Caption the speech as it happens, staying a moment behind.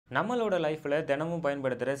நம்மளோட லைஃப்ல தினமும்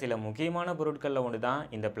பயன்படுத்துகிற சில முக்கியமான பொருட்களில் ஒன்று தான்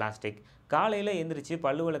இந்த பிளாஸ்டிக். காலையில் எந்திரிச்சு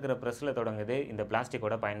பல்லு விளக்குற ப்ரெஸ்ஸில் தொடங்குது இந்த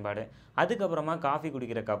பிளாஸ்டிக்கோட பயன்பாடு. அதுக்கப்புறமா காஃபி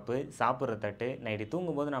குடிக்கிற கப்பு, சாப்பிட்ற தட்டு, நைட்டு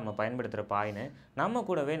தூங்கும்போது நம்ம பயன்படுத்துகிற பாயின்னு நம்ம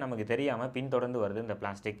கூடவே நமக்கு தெரியாமல் பின்தொடர்ந்து வருது இந்த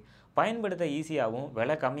பிளாஸ்டிக். பயன்படுத்த ஈஸியாகவும்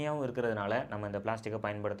விலை கம்மியாகவும் இருக்கிறதுனால நம்ம இந்த பிளாஸ்டிக்கை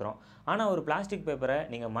பயன்படுத்துகிறோம். ஆனால் ஒரு பிளாஸ்டிக் பேப்பரை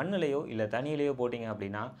நீங்கள் மண்ணிலையோ இல்லை தண்ணியிலையோ போட்டிங்க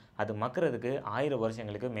அப்படின்னா அது மக்கிறதுக்கு 1000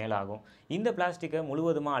 வருஷங்களுக்கு மேலாகும். இந்த பிளாஸ்டிக்கை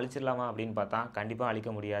முழுவதுமாக அழிச்சிடலாமா அப்படின்னு பார்த்தா கண்டிப்பாக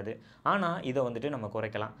அழிக்க முடியாது. ஆனால் இதை வந்துட்டு நம்ம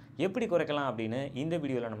குறைக்கலாம். எப்படி குறைக்கலாம் அப்படின்னு இந்த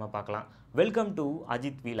வீடியோவில் நம்ம பார்க்கலாம். Welcome to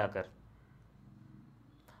Ajith வீலாக்கர்.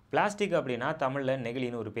 பிளாஸ்டிக் அப்படின்னா தமிழில்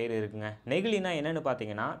நெகிழின்னு ஒரு பேர் இருக்குங்க. நெகிழினா என்னென்னு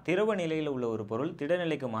பார்த்தீங்கன்னா திரவ நிலையில் உள்ள ஒரு பொருள்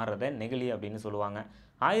திடநிலைக்கு மாறுறதை நெகிழி அப்படின்னு சொல்லுவாங்க.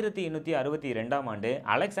 1862ஆம் ஆண்டு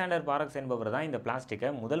அலெக்சாண்டர் பாரக்ஸ் என்பவர் தான் இந்த பிளாஸ்டிக்கை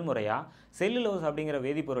முதல் முறையாக செல்லுலோஸ் அப்படிங்கிற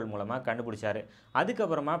வேதிப்பொருள் மூலமாக கண்டுபிடிச்சாரு.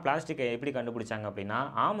 அதுக்கப்புறமா பிளாஸ்டிக்கை எப்படி கண்டுபிடிச்சாங்க அப்படின்னா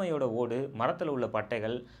ஆமையோட ஓடு, மரத்தில் உள்ள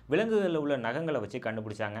பட்டைகள், விலங்குகளில் உள்ள நகங்களை வச்சு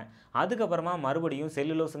கண்டுபிடிச்சாங்க. அதுக்கப்புறமா மறுபடியும்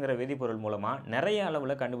செல்லுலோஸுங்கிற வேதிப்பொருள் மூலமாக நிறைய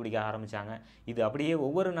அளவில் கண்டுபிடிக்க ஆரம்பித்தாங்க. இது அப்படியே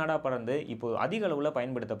ஒவ்வொரு நாடாக பறந்து இப்போது அதிக அளவில்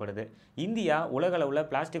பயன்படுத்தப்படுது. இந்தியா உலக அளவில்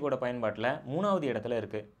பிளாஸ்டிக்கோட பயன்பாட்டில் 3வது இடத்துல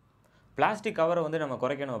இருக்குது. பிளாஸ்டிக் கவரை வந்து நம்ம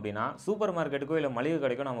குறைக்கணும் அப்படின்னா சூப்பர் மார்க்கெட்டுக்கோ இல்லை மளிகை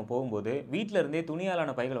கடைக்கோ நம்ம போகும்போது வீட்டில் இருந்தே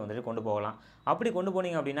துணியாலான பைகளை வந்துட்டு கொண்டு போகலாம். அப்படி கொண்டு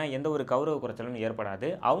போனீங்க அப்படின்னா எந்த ஒரு கௌரவ குறைச்சலும் ஏற்படாது.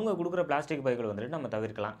 அவங்க கொடுக்குற பிளாஸ்டிக் பைகள் வந்துட்டு நம்ம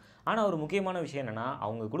தவிர்க்கலாம். ஆனால் ஒரு முக்கியமான விஷயம் என்னென்னா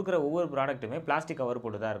அவங்க கொடுக்குற ஒவ்வொரு ப்ராடக்ட்டுமே பிளாஸ்டிக் கவர்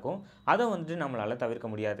போட்டு தான் இருக்கும். அதை வந்துட்டு நம்மளால்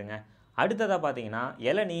தவிர்க்க முடியாதுங்க. அடுத்ததாக பார்த்தீங்கன்னா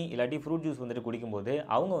இளநீ இல்லாட்டி ஃப்ரூட் ஜூஸ் வந்துட்டு குடிக்கும்போது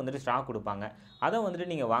அவங்க வந்துட்டு ஸ்ட்ரா கொடுப்பாங்க. அதை வந்துட்டு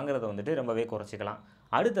நீங்கள் வாங்குறத வந்துட்டு ரொம்பவே குறைச்சிக்கலாம்.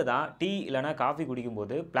 அடுத்ததாக டீ இல்லைனா காஃபி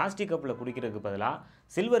குடிக்கும்போது பிளாஸ்டிக் கப்பில் குடிக்கிறதுக்கு பதிலாக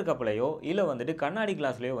சில்வர் கப்லையோ இல்லை வந்துட்டு கண்ணாடி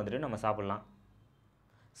கிளாஸ்லையோ வந்துட்டு நம்ம சாப்பிட்லாம்.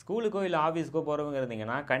 ஸ்கூலுக்கோ இல்லை ஆஃபீஸுக்கோ போகிறவங்க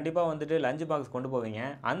இருந்தீங்கன்னா கண்டிப்பாக வந்துட்டு லஞ்ச் பாக்ஸ் கொண்டு போவீங்க.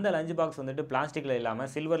 அந்த லஞ்ச் பாக்ஸ் வந்துட்டு பிளாஸ்டிக்கில் இல்லாமல்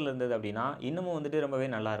சில்வரில் இருந்தது அப்படின்னா இன்னமும் வந்துட்டு ரொம்பவே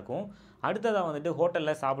நல்லாயிருக்கும். அடுத்ததாக வந்துட்டு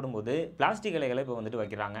ஹோட்டலில் சாப்பிடும்போது பிளாஸ்டிக் இலைகளை இப்போ வந்துட்டு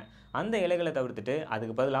வைக்கிறாங்க. அந்த இலைகளை தவிர்த்துட்டு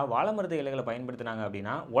அதுக்கு பதிலாக வாழை மரத்து இலைகளை பயன்படுத்தினாங்க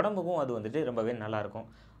அப்படின்னா உடம்புக்கும் அது வந்துட்டு ரொம்பவே நல்லாயிருக்கும்.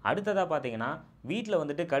 அடுத்ததாக பார்த்தீங்கன்னா வீட்டில்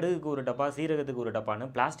வந்துட்டு கடுகுக்கு ஒரு டப்பா, சீரகத்துக்கு ஒரு டப்பான்னு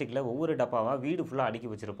பிளாஸ்டிக்கில் ஒவ்வொரு டப்பாவாக வீடு ஃபுல்லாக அடுக்கி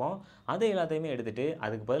வச்சுருப்போம். அதை எல்லாத்தையுமே எடுத்துகிட்டு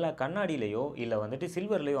அதுக்கு பதிலாக கண்ணாடியிலையோ இல்லை வந்துட்டு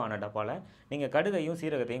சில்வர்லேயோ ஆன டப்பாவில் நீங்கள் கடுகையும்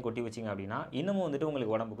சீரகத்தையும் கொட்டி வச்சிங்க அப்படின்னா இன்னமும் வந்துட்டு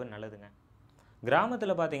உங்களுக்கு உடம்புக்கு நல்லதுங்க.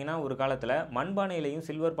 கிராமத்தில் பார்த்தீங்கன்னா ஒரு காலத்தில் மண்பானையிலையும்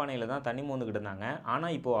சில்வர் பானையில் தான் தண்ணி மோந்துக்கிட்டு இருந்தாங்க.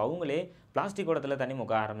 ஆனால் இப்போது அவங்களே பிளாஸ்டிக் குடத்தில் தண்ணி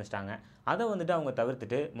முக்க ஆரம்பிச்சிட்டாங்க. அதை வந்துட்டு அவங்க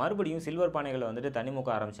தவிர்த்துட்டு மறுபடியும் சில்வர் பானைகளை வந்துட்டு தண்ணி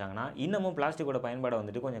முக்க ஆரம்பித்தாங்கன்னா இன்னமும் பிளாஸ்டிக்கோட பயன்பாடை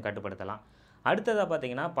வந்துட்டு கொஞ்சம் கட்டுப்படுத்தலாம். அடுத்ததாக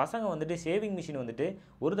பார்த்தீங்கன்னா பசங்க வந்துட்டு ஷேவிங் மிஷின் வந்துட்டு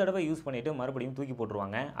ஒரு தடவை யூஸ் பண்ணிவிட்டு மறுபடியும் தூக்கி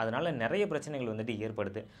போட்டுருவாங்க. அதனால் நிறைய பிரச்சனைகள் வந்துட்டு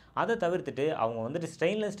ஏற்படுது. அதை தவிர்த்துட்டு அவங்க வந்துட்டு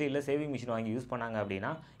ஸ்டெயின்லெஸ் ஸ்டீலில் ஷேவிங் மிஷின் வாங்கி யூஸ் பண்ணாங்க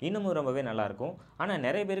அப்படின்னா இன்னமும் ரொம்பவே நல்லாயிருக்கும். ஆனால்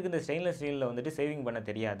நிறைய பேருக்கு இந்த ஸ்டெயின்லெஸ் ஸ்டீலில் வந்துட்டு ஷேவிங் பண்ண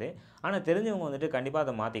தெரியாது. ஆனால் தெரிஞ்சவங்க வந்துட்டு கண்டிப்பாக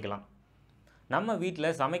அதை மாற்றிக்கலாம். நம்ம வீட்டில்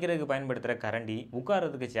சமைக்கிறதுக்கு பயன்படுத்துகிற கரண்டி,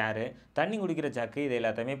 உட்காரத்துக்கு சேரு, தண்ணி குடிக்கிற ஜக்கு இது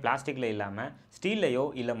எல்லாத்தையுமே பிளாஸ்டிக்கில் இல்லாமல் ஸ்டீல்லையோ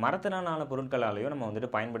இல்லை மரத்தினாலான பொருட்களாலேயோ நம்ம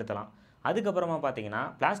வந்துட்டு பயன்படுத்தலாம். அதுக்கப்புறமா பார்த்தீங்கன்னா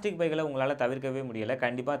பிளாஸ்டிக் பைகளை உங்களால் தவிர்க்கவே முடியலை,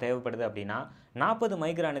 கண்டிப்பாக தேவைப்படுது அப்படின்னா 40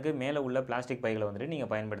 மைக்ரானுக்கு மேலே உள்ள பிளாஸ்டிக் பைகளை வந்துட்டு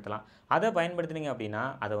நீங்கள் பயன்படுத்தலாம். அதை பயன்படுத்தினீங்க அப்படின்னா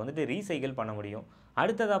அதை வந்துட்டு ரீசைக்கிள் பண்ண முடியும்.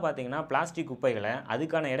 அடுத்ததாக பார்த்தீங்கன்னா பிளாஸ்டிக் குப்பைகளை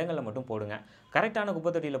அதுக்கான இடங்களில் மட்டும் போடுங்க. கரெக்டான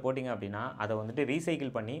குப்பை தொட்டியில் போட்டிங்க அப்படின்னா அதை வந்துட்டு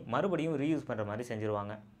ரீசைக்கிள் பண்ணி மறுபடியும் ரீயூஸ் பண்ணுற மாதிரி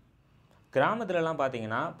செஞ்சுருவாங்க. கிராமத்துலலாம்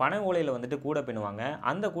பார்த்தீங்கன்னா பனை ஓலையில் வந்துட்டு கூடை பின்னுவாங்க.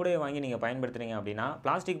 அந்த கூடையை வாங்கி நீங்கள் பயன்படுத்துனீங்க அப்படின்னா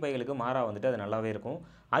பிளாஸ்டிக் பைகளுக்கு மாறாக வந்துட்டு அது நல்லாவே இருக்கும்.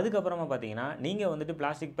 அதுக்கப்புறமா பார்த்தீங்கன்னா நீங்கள் வந்துட்டு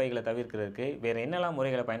பிளாஸ்டிக் பைகளை தவிர்க்கிறதுக்கு வேறு என்னெல்லாம்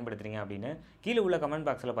முறைகளை பயன்படுத்துறீங்க அப்படின்னு கீழே உள்ள கமெண்ட்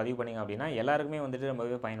பாக்ஸில் பதிவு பண்ணிங்க அப்படின்னா எல்லாருக்குமே வந்துட்டு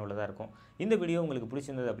ரொம்பவே பயனுள்ளதாக இருக்கும். இந்த வீடியோ உங்களுக்கு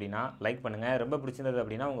பிடிச்சிருந்தது அப்படின்னா லைக் பண்ணுங்கள். ரொம்ப பிடிச்சிருந்தது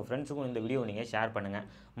அப்படின்னா உங்கள் ஃப்ரெண்ட்ஸுக்கும் இந்த வீடியோ நீங்கள் ஷேர் பண்ணுங்கள்.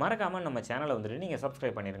 மறக்காமல் நம்ம சேனலை வந்துட்டு நீங்கள்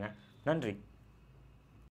சப்ஸ்கிரைப் பண்ணிடுங்க. நன்றி.